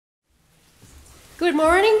Good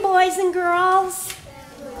morning, boys and girls.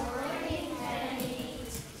 Good morning, Penny.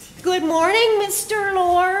 Good morning, Mr.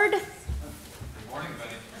 Lord. Good morning,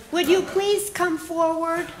 Benny. Would you please come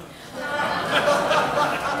forward?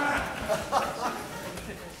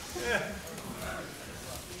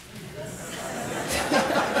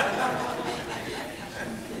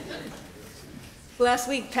 Last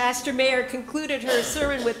week, Pastor Mayer concluded her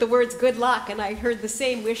sermon with the words, "Good luck," and I heard the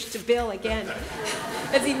same wish to Bill again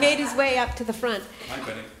as he made his way up to the front. Hi,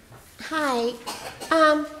 Benny. Hi.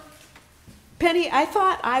 Penny, I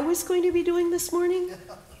thought I was going to be doing this morning.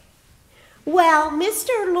 Well,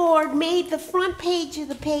 Mr. Lord made the front page of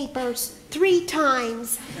the papers 3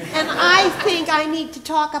 times, and I think I need to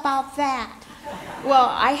talk about that. Well,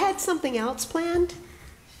 I had something else planned.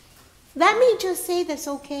 Let me just say this,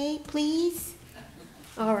 okay, please?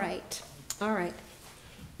 All right.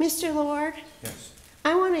 Mr. Lord, Yes.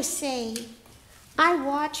 I want to say, I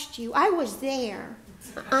watched you. I was there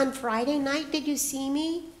on Friday night. Did you see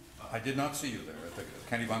me? I did not see you there at the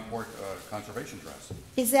Kennebunkport Conservation Trust.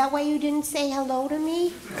 Is that why you didn't say hello to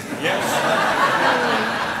me? Yes.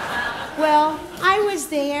 Well, I was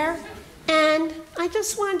there, and I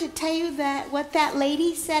just wanted to tell you that what that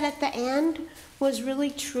lady said at the end was really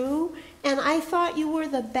true, and I thought you were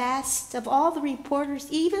the best of all the reporters,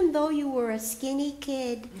 even though you were a skinny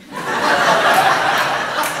kid. Yeah.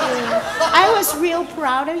 I was real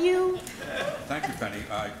proud of you. Thank you, Penny.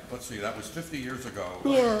 Let's see, that was 50 years ago.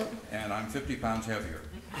 Yeah. And I'm 50 pounds heavier.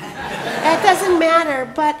 That doesn't matter,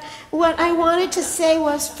 but what I wanted to say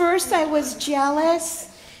was, first I was jealous,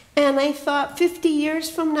 and I thought 50 years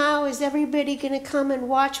from now, is everybody going to come and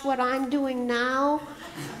watch what I'm doing now?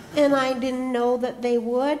 And I didn't know that they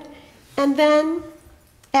would. And then,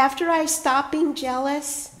 after I stopped being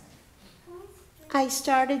jealous, I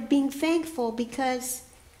started being thankful because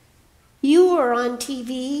you were on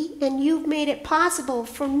TV, and you've made it possible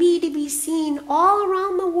for me to be seen all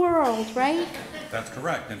around the world, right? That's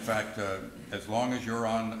correct. In fact, as long as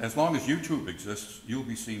YouTube exists, you'll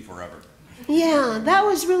be seen forever. Yeah, that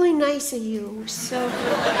was really nice of you. So,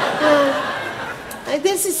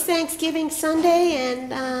 this is Thanksgiving Sunday,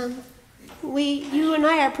 and you and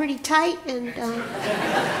I are pretty tight, and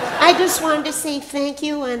I just wanted to say thank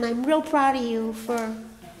you, and I'm real proud of you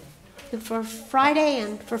for Friday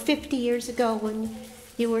and for 50 years ago when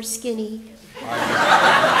you were skinny.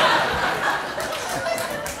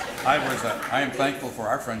 I am thankful for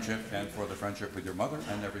our friendship and for the friendship with your mother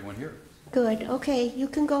and everyone here. Good. Okay, you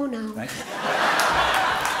can go now. Thank you.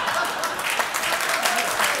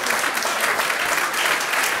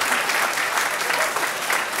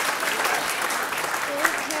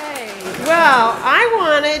 Okay. Well, I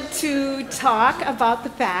wanted to talk about the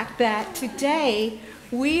fact that today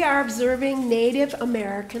we are observing Native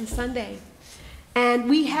American Sunday. And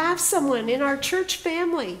we have someone in our church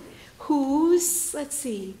family whose,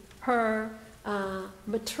 her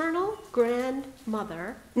paternal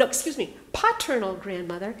grandmother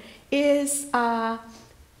is,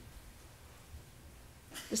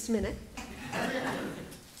 just a minute.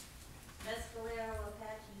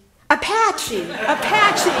 Apache.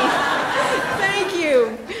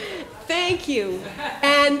 Thank you.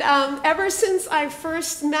 And ever since I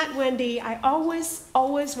first met Wendy, I always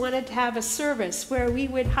wanted to have a service where we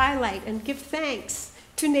would highlight and give thanks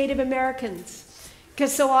to Native Americans,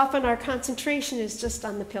 because so often our concentration is just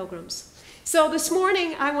on the Pilgrims. So this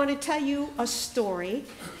morning I want to tell you a story,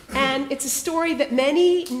 and it's a story that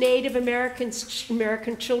many Native American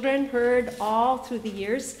children heard all through the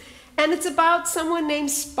years, and it's about someone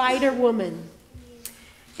named Spider Woman.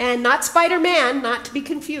 And not Spider-Man, not to be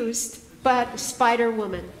confused, but Spider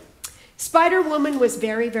Woman. Spider Woman was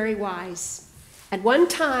very, very wise. At one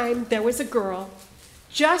time, there was a girl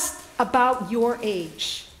just about your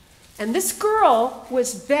age. And this girl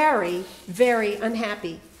was very, very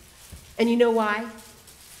unhappy. And you know why?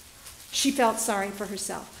 She felt sorry for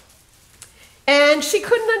herself. And she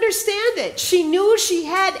couldn't understand it. She knew she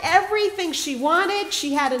had everything she wanted.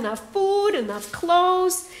 She had enough food, enough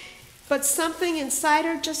clothes, but something inside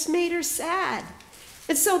her just made her sad.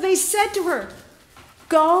 And so they said to her,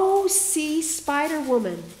 "Go see Spider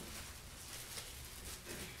Woman."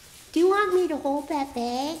 Do you want me to hold that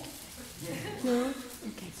bag? No?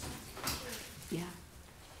 Okay. Yeah.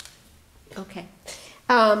 Okay.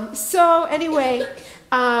 So anyway,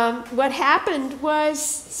 what happened was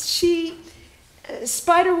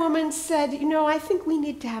Spider Woman said, I think we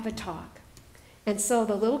need to have a talk. And so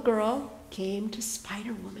the little girl came to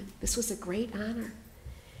Spider Woman. This was a great honor.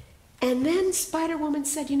 And then Spider Woman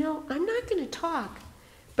said, I'm not going to talk,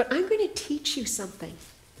 but I'm going to teach you something.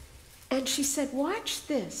 And she said, watch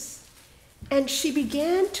this. And she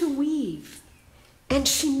began to weave. And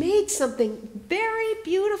she made something very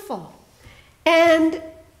beautiful. And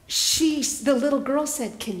the little girl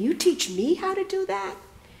said, "Can you teach me how to do that?"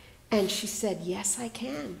 And she said, "Yes, I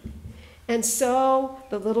can." And so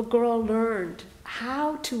the little girl learned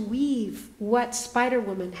how to weave what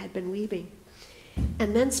Spider-Woman had been weaving.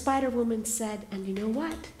 And then Spider-Woman said, "And you know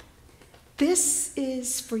what? This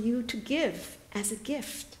is for you to give as a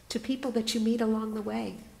gift to people that you meet along the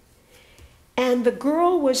way." And the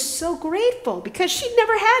girl was so grateful because she'd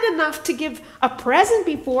never had enough to give a present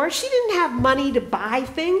before. She didn't have money to buy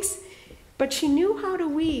things, but she knew how to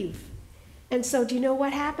weave. And so do you know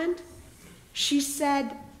what happened? She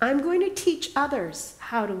said, "I'm going to teach others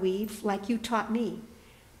how to weave like you taught me,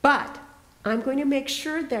 but I'm going to make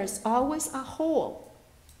sure there's always a hole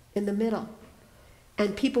in the middle."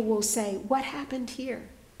 And people will say, "What happened here?"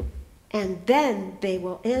 And then they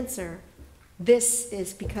will answer, "This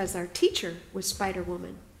is because our teacher was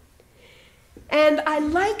Spider-Woman." And I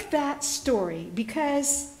like that story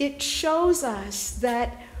because it shows us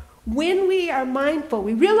that when we are mindful,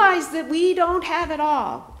 we realize that we don't have it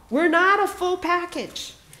all. We're not a full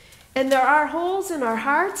package. And there are holes in our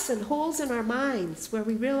hearts and holes in our minds where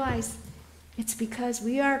we realize it's because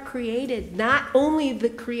we are created, not only the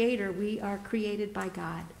Creator, we are created by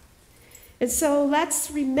God. And so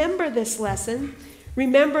let's remember this lesson.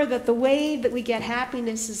 Remember that the way that we get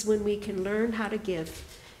happiness is when we can learn how to give.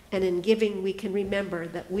 And in giving, we can remember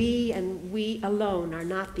that we and we alone are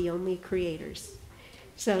not the only creators.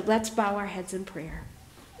 So let's bow our heads in prayer.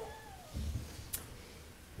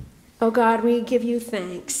 Oh God, we give you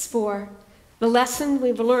thanks for the lesson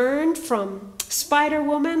we've learned from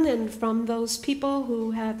Spider-Woman and from those people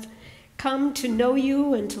who have come to know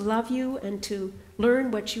you and to love you and to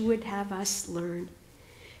learn what you would have us learn.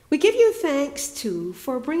 We give you thanks, too,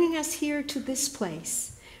 for bringing us here to this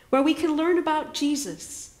place where we can learn about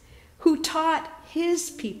Jesus, who taught his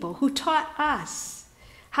people, who taught us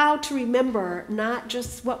how to remember not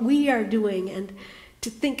just what we are doing and to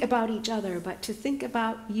think about each other, but to think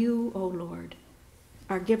about you, O Lord,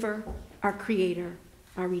 our giver, our creator,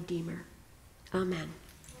 our redeemer. Amen.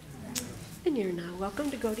 And you're now welcome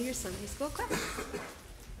to go to your Sunday school class.